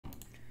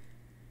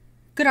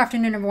Good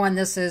afternoon, everyone.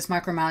 This is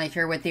Mike O'Malley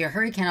here with the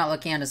Hurricane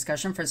Outlook and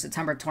discussion for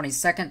September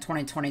 22nd,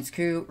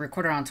 2022,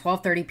 recorded on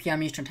 12:30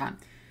 p.m. Eastern Time.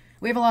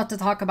 We have a lot to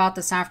talk about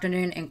this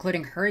afternoon,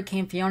 including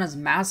Hurricane Fiona's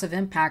massive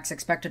impacts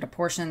expected to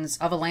portions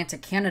of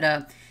Atlantic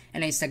Canada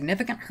and a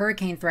significant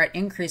hurricane threat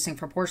increasing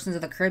for portions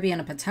of the Caribbean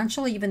and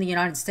potentially even the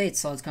United States.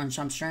 So let's go and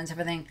jump straight into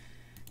everything.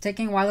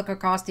 Taking a look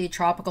across the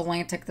tropical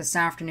Atlantic this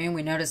afternoon,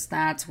 we notice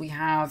that we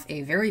have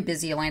a very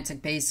busy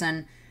Atlantic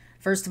basin.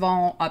 First of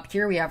all, up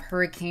here we have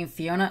Hurricane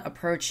Fiona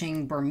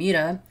approaching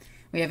Bermuda.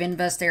 We have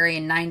Invest Area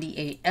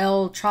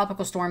 98L,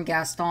 Tropical Storm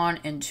Gaston,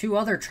 and two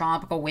other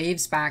tropical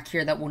waves back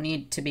here that will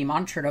need to be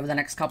monitored over the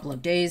next couple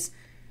of days.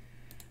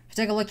 If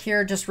you take a look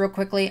here just real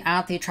quickly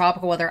at the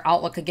tropical weather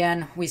outlook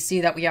again, we see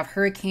that we have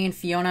Hurricane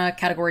Fiona,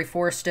 Category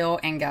 4 still,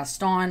 and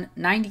Gaston.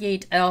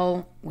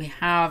 98L, we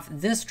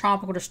have this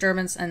tropical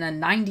disturbance, and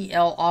then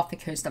 90L off the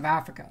coast of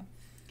Africa.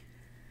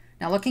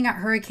 Now, looking at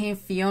Hurricane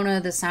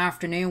Fiona this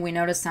afternoon, we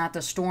notice that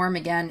the storm,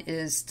 again,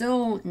 is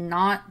still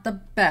not the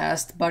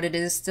best, but it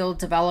is still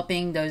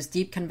developing those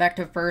deep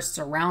convective bursts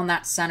around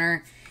that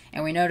center.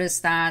 And we notice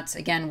that,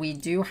 again, we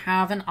do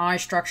have an eye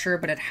structure,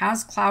 but it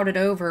has clouded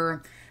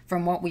over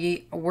from what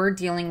we were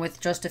dealing with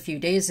just a few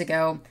days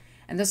ago.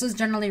 And this is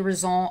generally a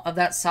result of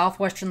that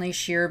southwesterly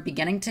shear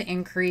beginning to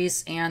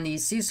increase and the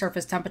sea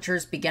surface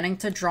temperatures beginning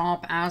to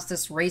drop as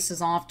this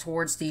races off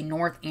towards the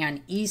north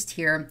and east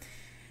here.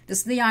 This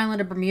is the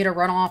island of Bermuda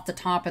right off the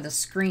top of the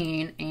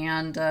screen,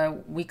 and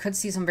we could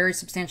see some very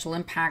substantial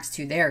impacts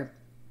to there.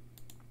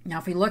 Now,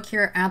 if we look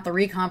here at the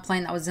recon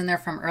plane that was in there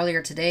from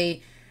earlier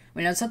today,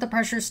 we notice that the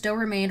pressure still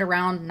remained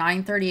around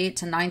 938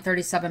 to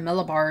 937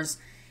 millibars,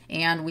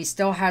 and we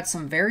still had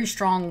some very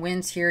strong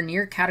winds here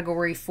near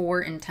Category 4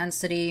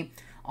 intensity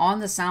on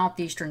the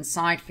southeastern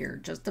side here,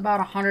 just about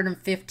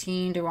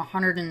 115 to about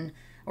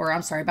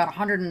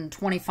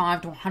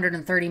 125 to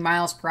 130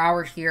 miles per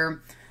hour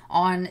here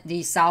on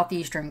the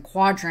southeastern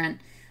quadrant.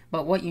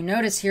 But what you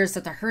notice here is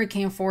that the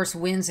hurricane force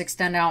winds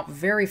extend out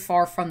very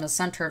far from the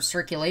center of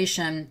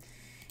circulation.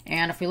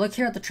 And if we look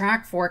here at the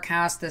track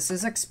forecast, this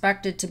is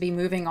expected to be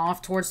moving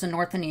off towards the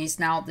north and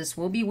east. Now, this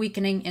will be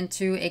weakening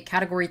into a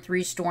Category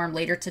 3 storm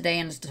later today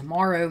and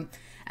tomorrow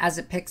as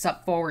it picks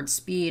up forward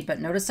speed. But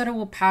notice that it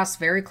will pass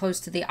very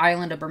close to the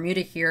island of Bermuda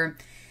here.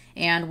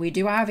 And we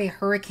do have a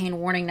hurricane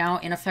warning now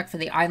in effect for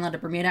the island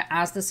of Bermuda,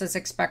 as this is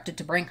expected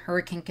to bring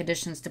hurricane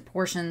conditions to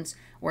portions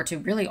or to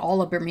really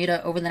all of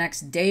Bermuda over the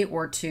next day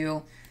or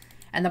two.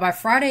 And then by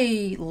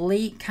Friday,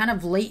 kind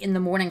of late in the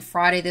morning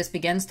Friday, this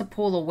begins to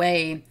pull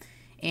away.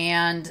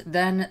 And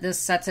then this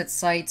sets its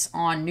sights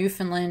on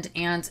Newfoundland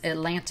and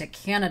Atlantic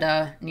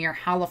Canada near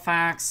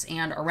Halifax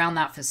and around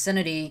that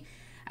vicinity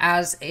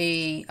as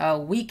a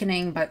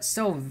weakening but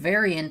still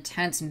very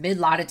intense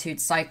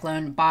mid-latitude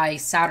cyclone by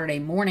Saturday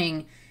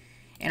morning.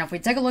 And if we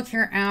take a look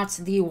here at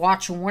the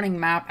watch warning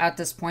map at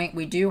this point,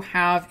 we do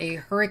have a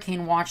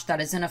hurricane watch that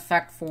is in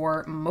effect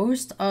for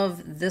most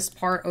of this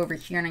part over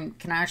here. And you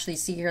can actually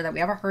see here that we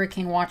have a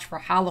hurricane watch for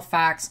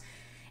Halifax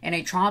and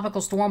a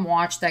tropical storm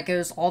watch that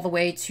goes all the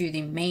way to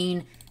the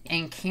Maine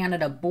and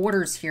Canada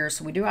borders here.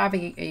 So we do have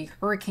a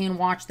hurricane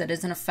watch that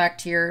is in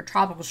effect here,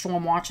 tropical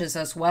storm watches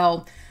as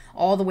well,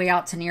 all the way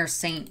out to near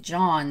St.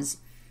 John's.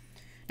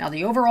 Now,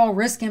 the overall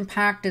risk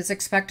impact is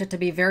expected to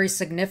be very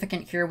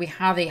significant here. We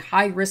have a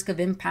high risk of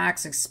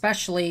impacts,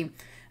 especially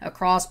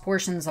across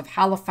portions of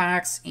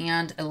Halifax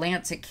and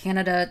Atlantic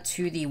Canada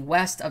to the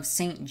west of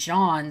St.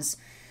 John's.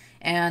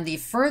 And the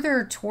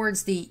further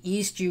towards the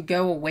east you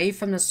go away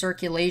from the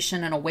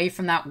circulation and away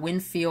from that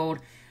wind field,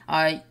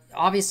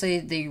 obviously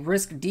the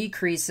risk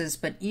decreases,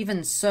 but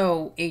even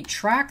so, a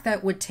track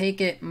that would take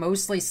it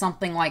mostly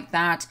something like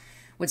that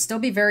would still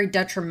be very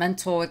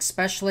detrimental,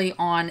 especially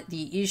on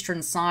the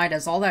eastern side,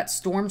 as all that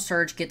storm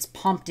surge gets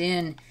pumped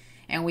in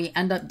and we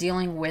end up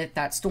dealing with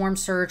that storm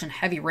surge and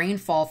heavy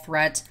rainfall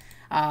threat.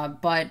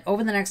 But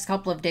over the next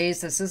couple of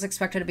days, this is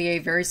expected to be a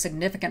very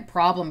significant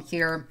problem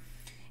here.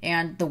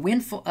 And the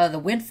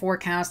wind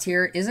forecast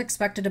here is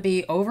expected to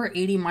be over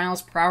 80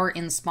 miles per hour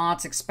in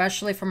spots,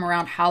 especially from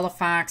around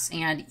Halifax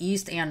and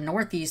east and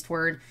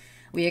northeastward.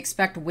 We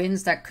expect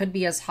winds that could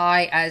be as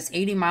high as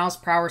 80 miles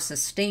per hour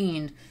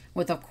sustained,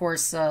 with, of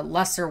course,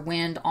 lesser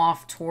wind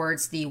off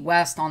towards the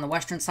west on the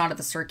western side of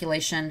the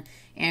circulation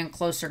and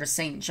closer to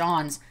St.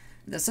 John's.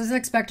 This is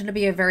expected to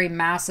be a very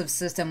massive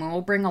system and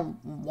will bring a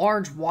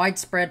large,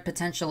 widespread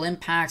potential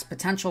impacts,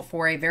 potential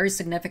for a very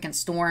significant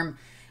storm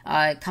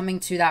coming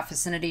to that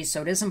vicinity.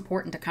 So it is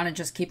important to kind of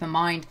just keep in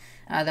mind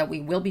that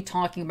we will be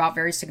talking about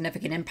very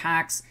significant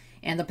impacts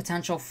and the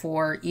potential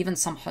for even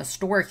some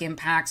historic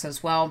impacts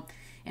as well.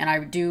 And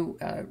I do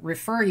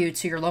refer you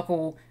to your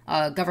local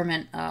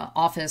government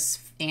office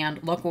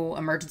and local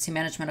emergency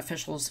management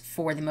officials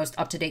for the most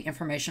up-to-date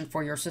information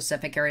for your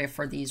specific area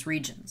for these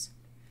regions.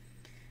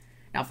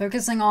 Now,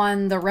 focusing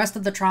on the rest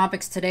of the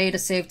tropics today to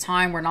save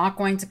time, we're not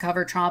going to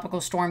cover Tropical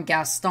Storm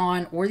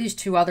Gaston or these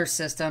two other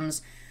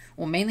systems.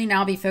 We'll mainly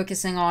now be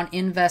focusing on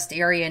Invest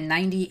Area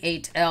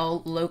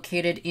 98L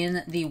located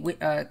in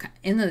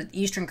the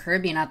Eastern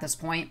Caribbean at this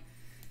point.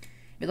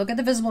 we look at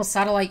the visible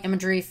satellite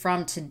imagery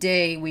from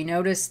today, we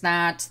notice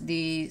that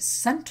the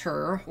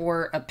center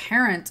or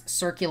apparent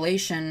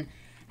circulation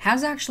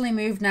has actually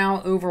moved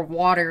now over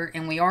water,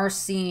 and we are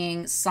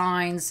seeing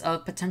signs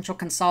of potential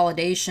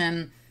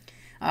consolidation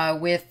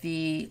with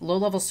the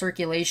low-level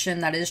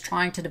circulation that is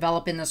trying to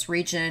develop in this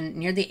region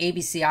near the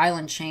ABC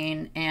island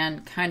chain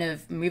and kind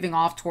of moving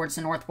off towards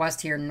the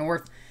northwest here,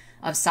 north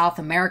of South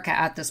America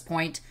at this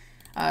point.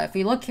 If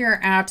we look here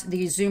at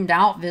the zoomed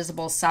out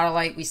visible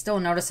satellite, we still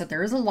notice that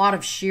there is a lot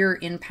of shear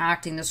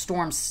impacting the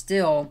storm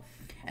still.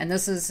 And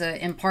this is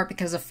in part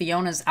because of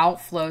Fiona's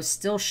outflow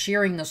still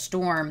shearing the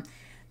storm.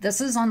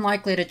 This is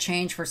unlikely to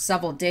change for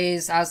several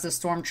days as the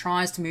storm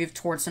tries to move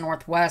towards the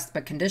northwest,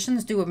 but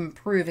conditions do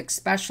improve,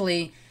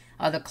 especially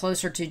the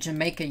closer to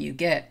Jamaica you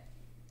get.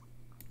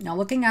 Now,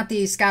 looking at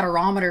the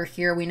scatterometer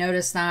here, we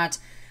notice that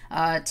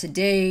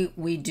today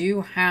we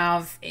do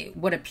have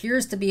what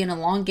appears to be an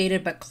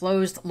elongated but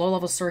closed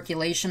low-level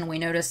circulation. We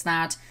notice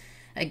that,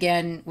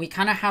 again, we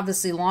kind of have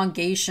this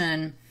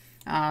elongation,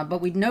 but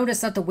we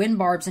notice that the wind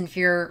barbs in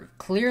here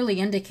clearly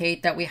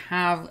indicate that we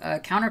have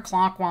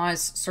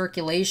counterclockwise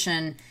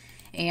circulation,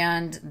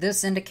 and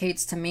this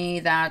indicates to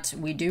me that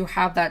we do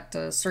have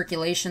that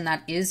circulation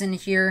that is in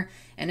here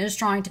and is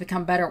trying to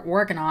become better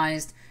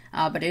organized.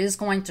 But it is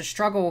going to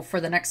struggle for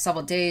the next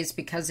several days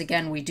because,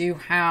 again, we do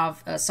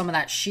have some of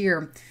that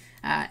shear.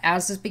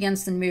 As this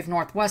begins to move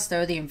northwest,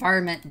 though, the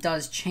environment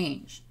does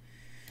change.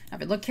 Now,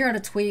 if we look here at a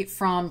tweet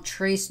from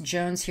Trace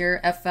Jones here,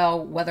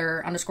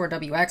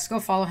 FL_weather_WX, go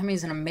follow him.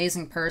 He's an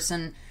amazing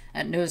person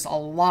and knows a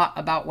lot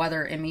about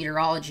weather and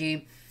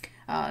meteorology.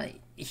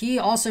 He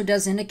also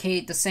does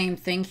indicate the same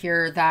thing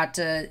here that,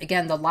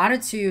 again, the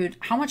latitude,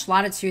 how much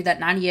latitude that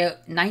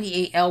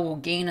 98L will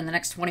gain in the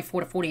next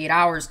 24 to 48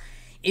 hours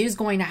is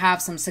going to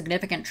have some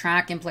significant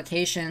track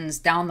implications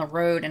down the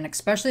road, and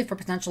especially for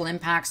potential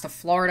impacts to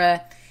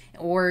Florida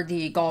or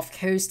the Gulf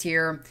Coast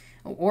here,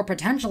 or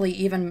potentially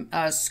even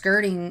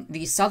skirting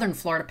the southern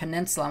Florida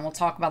Peninsula, and we'll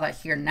talk about that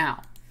here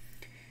now.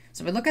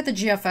 So we look at the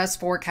GFS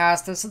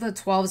forecast. This is the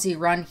 12Z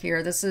run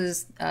here. This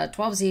is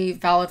 12Z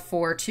valid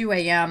for 2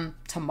 a.m.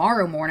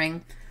 tomorrow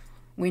morning.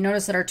 We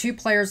notice that our two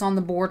players on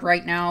the board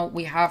right now,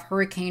 we have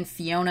Hurricane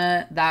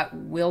Fiona that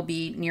will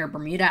be near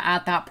Bermuda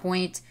at that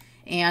point,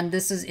 and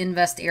this is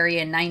Invest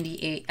Area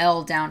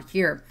 98L down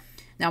here.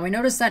 Now we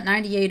notice that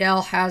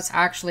 98L has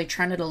actually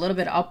trended a little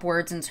bit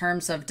upwards in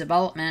terms of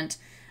development,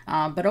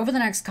 but over the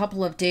next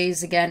couple of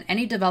days, again,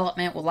 any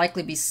development will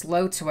likely be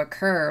slow to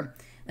occur.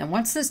 And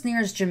once this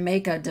nears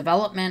Jamaica,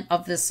 development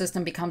of this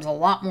system becomes a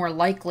lot more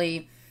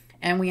likely,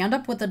 and we end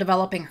up with a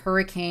developing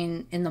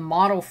hurricane in the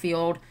model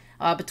field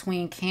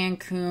between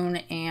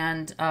Cancun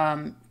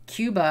and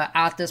Cuba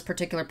at this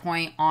particular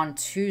point on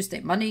Tuesday,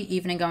 Monday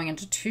evening going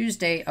into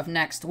Tuesday of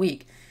next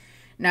week.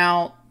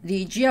 Now,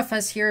 the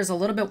GFS here is a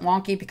little bit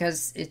wonky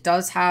because it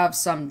does have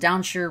some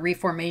downshear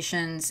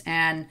reformations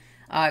and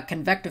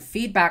convective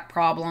feedback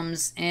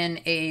problems in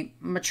a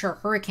mature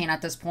hurricane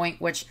at this point,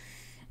 which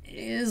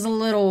is a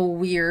little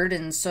weird,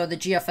 and so the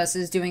GFS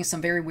is doing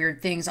some very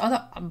weird things.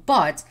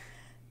 But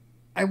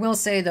I will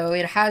say, though,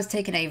 it has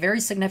taken a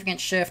very significant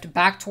shift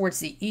back towards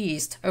the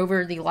east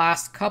over the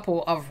last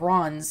couple of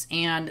runs,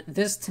 and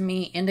this to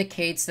me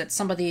indicates that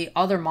some of the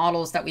other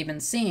models that we've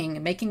been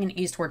seeing, making an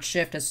eastward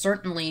shift is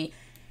certainly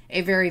a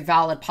very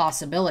valid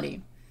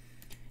possibility.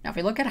 Now, if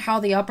we look at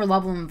how the upper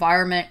level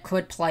environment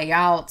could play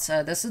out,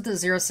 this is the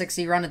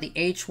 060 run of the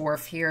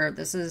H-Wharf here.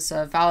 This is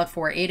valid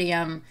for 8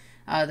 a.m.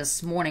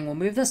 This morning. We'll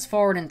move this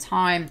forward in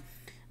time.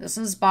 This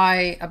is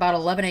by about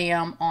 11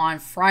 a.m. on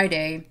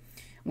Friday.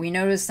 We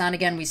notice that,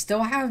 again, we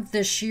still have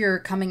this shear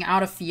coming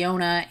out of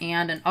Fiona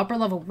and an upper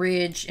level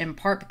ridge, in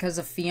part because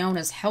of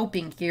Fiona's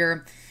helping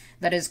here,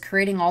 that is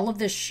creating all of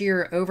this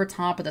shear over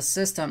top of the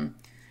system.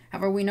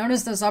 However, we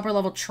notice this upper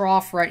level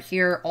trough right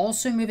here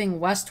also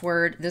moving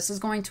westward. This is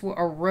going to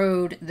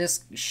erode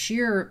this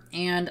shear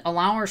and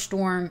allow our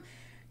storm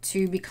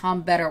to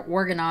become better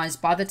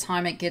organized by the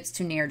time it gets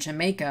to near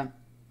Jamaica.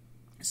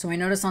 So we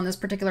notice on this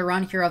particular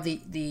run here of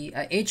the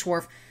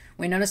H-Wharf,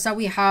 we notice that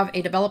we have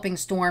a developing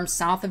storm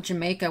south of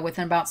Jamaica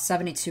within about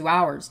 72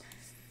 hours.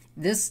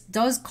 This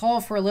does call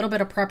for a little bit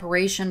of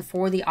preparation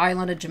for the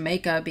island of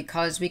Jamaica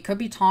because we could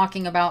be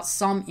talking about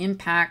some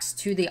impacts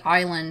to the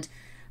island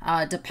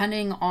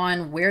depending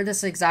on where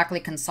this exactly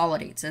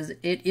consolidates. As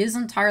it is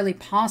entirely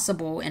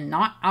possible and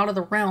not out of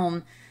the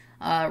realm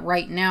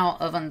right now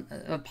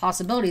of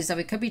possibilities that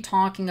we could be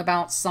talking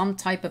about some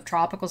type of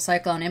tropical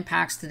cyclone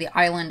impacts to the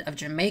island of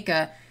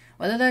Jamaica,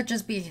 whether that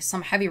just be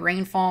some heavy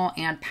rainfall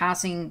and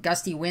passing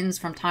gusty winds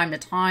from time to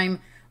time,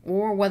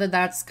 or whether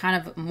that's kind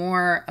of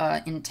more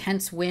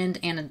intense wind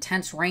and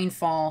intense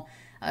rainfall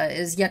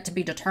is yet to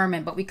be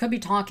determined. But we could be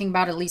talking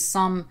about at least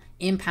some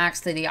impacts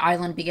to the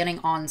island beginning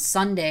on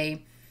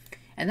Sunday.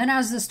 And then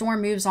as the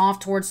storm moves off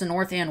towards the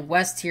north and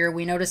west here,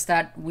 we notice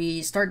that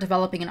we start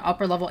developing an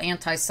upper level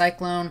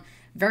anticyclone,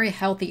 very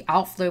healthy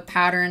outflow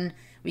pattern.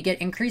 We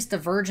get increased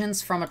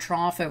divergence from a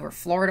trough over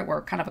Florida,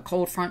 or kind of a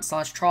cold front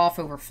 / trough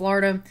over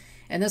Florida.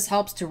 and this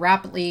helps to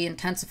rapidly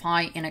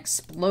intensify and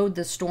explode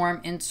the storm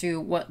into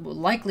what will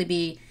likely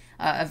be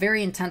a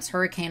very intense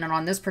hurricane. And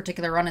on this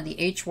particular run of the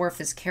H-Wharf,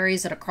 this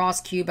carries it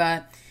across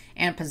Cuba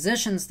and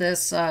positions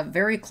this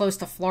very close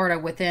to Florida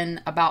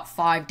within about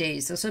 5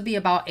 days. This would be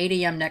about 8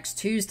 a.m. next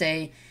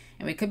Tuesday,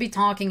 and we could be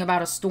talking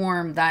about a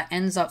storm that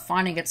ends up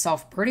finding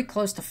itself pretty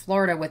close to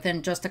Florida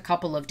within just a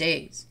couple of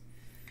days.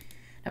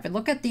 Now, if we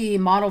look at the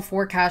model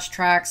forecast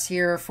tracks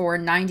here for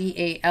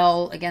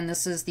 98L, again,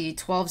 this is the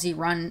 12Z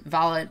run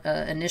valid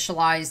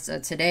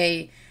initialized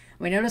today.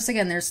 We notice,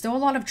 again, there's still a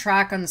lot of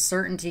track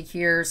uncertainty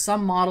here.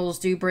 Some models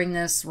do bring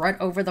this right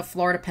over the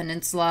Florida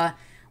Peninsula,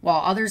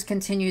 while others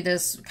continue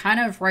this kind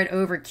of right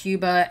over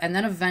Cuba, and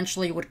then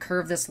eventually would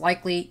curve this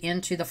likely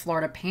into the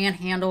Florida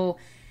Panhandle.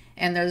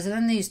 And there's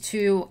then these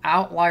two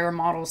outlier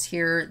models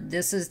here.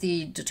 This is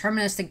the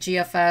deterministic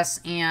GFS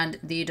and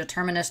the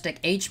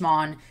deterministic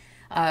HMON,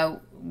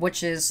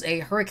 which is a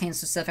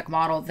hurricane-specific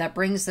model that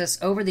brings this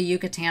over the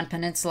Yucatan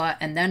Peninsula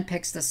and then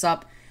picks this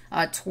up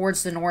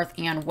towards the north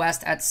and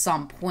west at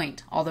some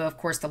point. Although, of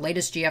course, the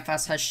latest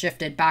GFS has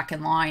shifted back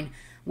in line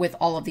with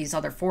all of these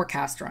other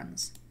forecast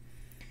runs.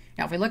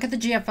 Now, if we look at the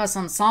GFS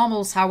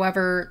ensembles,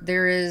 however,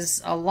 there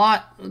is a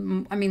lot,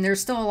 there's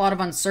still a lot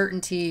of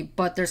uncertainty,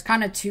 but there's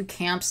kind of two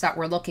camps that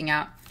we're looking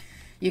at.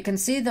 You can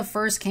see the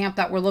first camp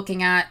that we're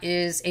looking at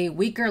is a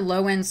weaker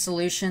low-end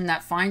solution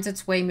that finds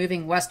its way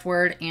moving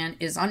westward and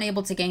is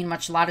unable to gain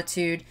much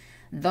latitude.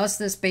 Thus,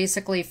 this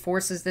basically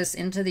forces this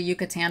into the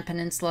Yucatan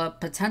Peninsula,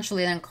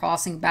 potentially then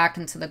crossing back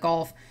into the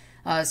Gulf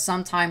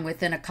sometime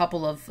within a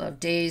couple of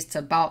days to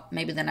about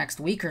maybe the next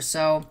week or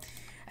so.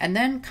 And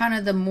then kind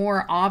of the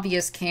more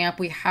obvious camp,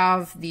 we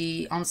have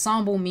the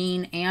ensemble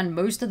mean and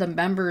most of the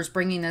members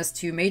bringing this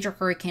to major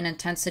hurricane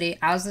intensity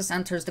as this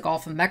enters the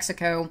Gulf of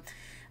Mexico,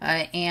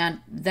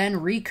 and then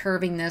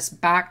recurving this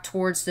back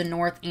towards the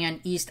north and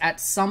east at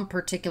some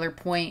particular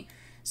point.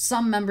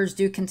 Some members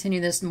do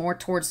continue this more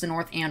towards the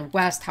north and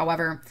west.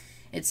 However,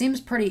 it seems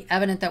pretty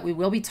evident that we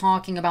will be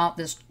talking about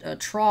this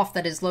trough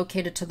that is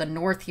located to the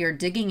north here,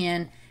 digging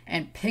in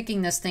and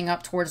picking this thing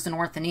up towards the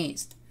north and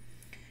east.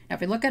 Now,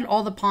 if we look at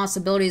all the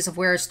possibilities of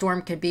where a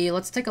storm could be,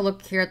 let's take a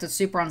look here at the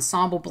super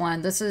ensemble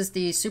blend. This is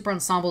the super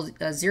ensemble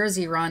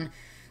 0Z run.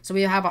 So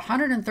we have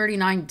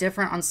 139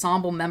 different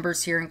ensemble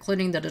members here,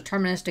 including the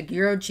deterministic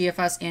Euro,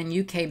 GFS, and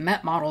UK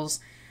Met models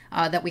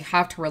that we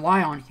have to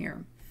rely on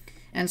here.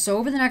 And so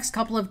over the next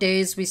couple of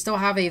days, we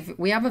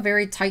have a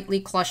very tightly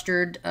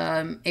clustered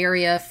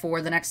area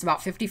for the next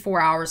about 54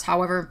 hours.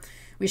 However,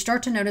 we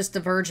start to notice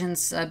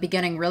divergence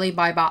beginning really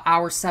by about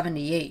hour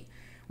 78.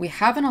 We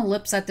have an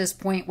ellipse at this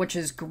point, which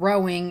is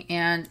growing,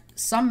 and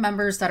some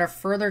members that are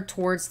further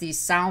towards the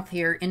south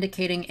here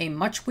indicating a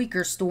much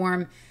weaker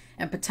storm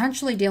and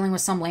potentially dealing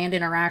with some land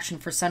interaction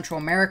for Central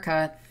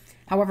America.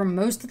 However,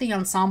 most of the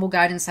ensemble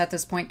guidance at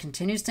this point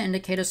continues to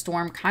indicate a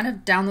storm kind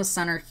of down the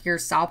center here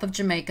south of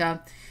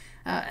Jamaica.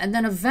 And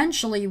then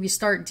eventually we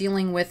start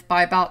dealing with,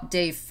 by about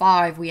day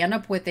 5, we end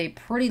up with a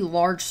pretty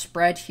large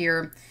spread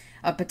here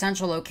of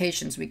potential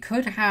locations. We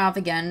could have,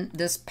 again,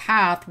 this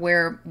path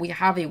where we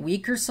have a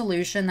weaker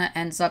solution that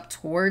ends up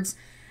towards,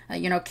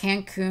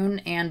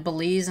 Cancun and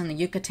Belize and the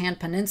Yucatan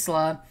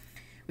Peninsula.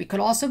 We could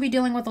also be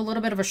dealing with a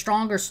little bit of a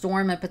stronger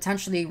storm and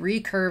potentially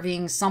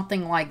recurving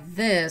something like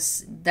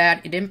this,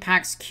 that it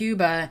impacts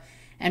Cuba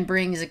and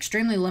brings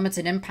extremely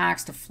limited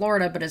impacts to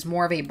Florida, but is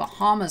more of a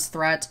Bahamas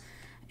threat.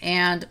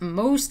 And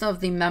most of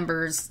the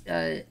members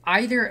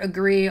either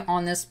agree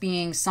on this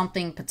being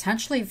something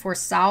potentially for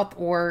south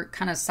or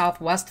kind of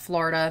southwest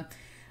Florida,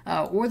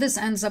 or this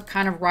ends up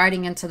kind of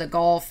riding into the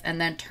Gulf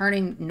and then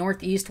turning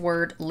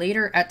northeastward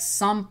later at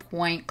some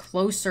point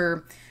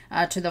closer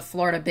to the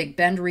Florida Big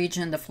Bend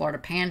region, the Florida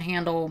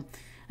Panhandle.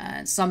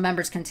 Some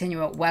members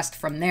continue out west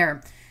from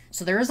there.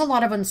 So there is a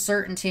lot of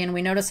uncertainty, and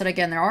we notice that,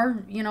 again, there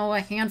are,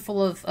 a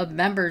handful of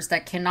members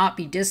that cannot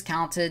be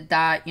discounted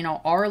that,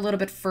 are a little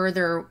bit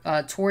further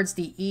towards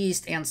the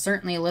east and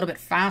certainly a little bit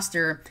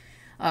faster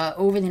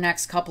over the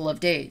next couple of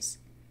days.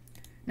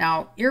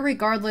 Now,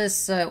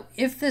 irregardless,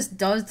 if this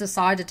does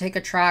decide to take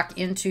a track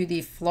into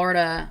the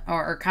Florida,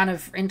 or kind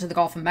of into the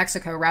Gulf of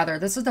Mexico, rather,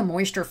 this is the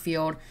moisture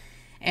field.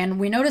 And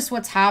we notice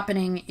what's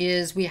happening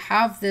is we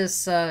have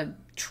this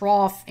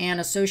trough and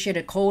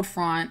associated cold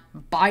front,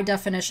 by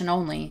definition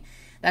only,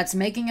 that's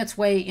making its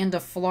way into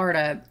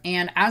Florida.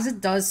 And as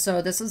it does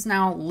so, this is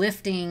now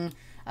lifting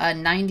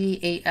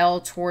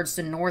 98L towards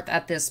the north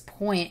at this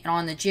point. And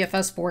on the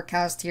GFS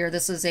forecast here,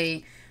 this is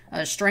a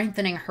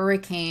strengthening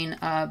hurricane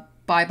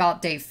by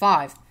about day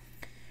 5.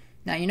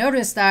 Now, you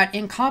notice that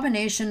in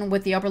combination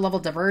with the upper level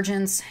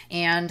divergence,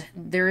 and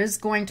there is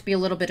going to be a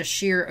little bit of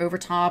shear over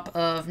top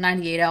of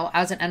 98L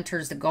as it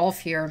enters the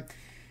Gulf here,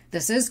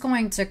 this is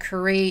going to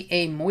create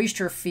a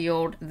moisture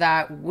field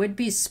that would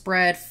be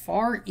spread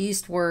far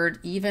eastward,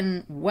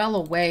 even well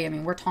away. I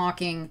mean, we're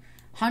talking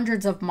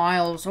hundreds of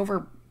miles,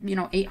 over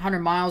 800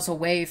 miles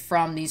away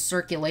from the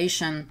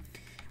circulation.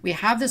 We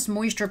have this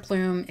moisture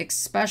plume,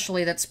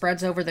 especially that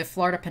spreads over the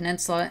Florida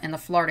Peninsula and the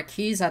Florida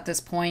Keys at this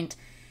point.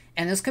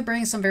 And this could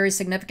bring some very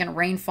significant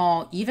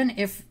rainfall. Even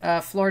if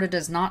Florida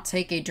does not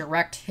take a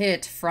direct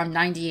hit from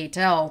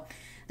 98L,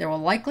 there will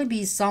likely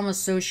be some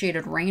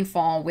associated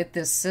rainfall with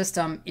this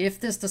system if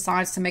this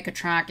decides to make a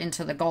track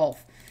into the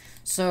Gulf.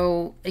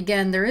 So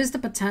again, there is the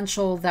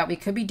potential that we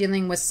could be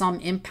dealing with some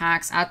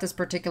impacts at this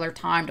particular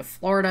time to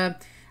Florida.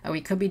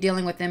 We could be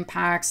dealing with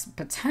impacts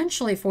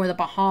potentially for the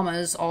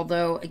Bahamas,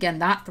 although again,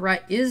 that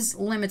threat is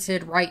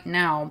limited right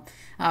now,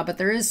 but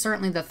there is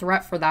certainly the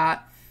threat for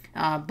that.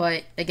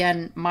 But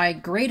again, my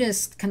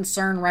greatest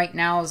concern right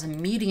now is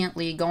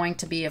immediately going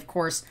to be, of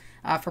course,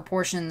 for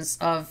portions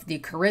of the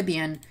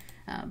Caribbean.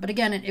 But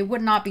again, it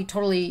would not be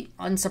totally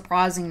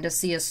unsurprising to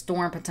see a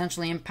storm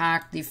potentially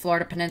impact the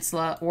Florida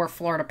Peninsula or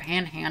Florida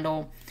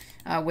Panhandle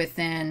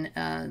within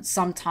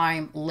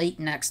sometime late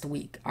next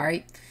week. All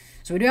right.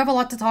 So we do have a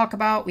lot to talk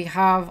about. We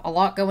have a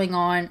lot going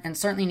on and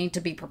certainly need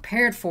to be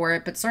prepared for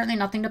it, but certainly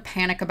nothing to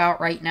panic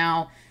about right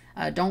now.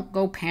 Don't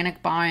go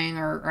panic buying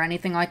or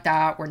anything like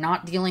that. We're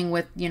not dealing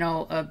with,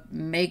 a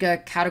mega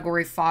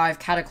Category 5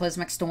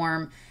 cataclysmic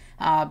storm,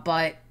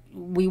 but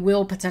we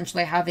will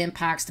potentially have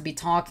impacts to be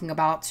talking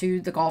about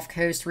to the Gulf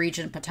Coast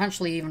region,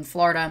 potentially even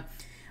Florida,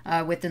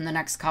 within the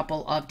next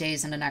couple of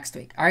days into next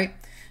week. All right.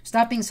 So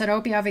that being said, I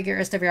hope you have a great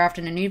rest of your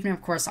afternoon and evening.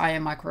 Of course, I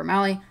am Michael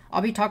O'Malley.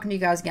 I'll be talking to you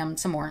guys again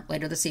some more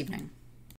later this evening.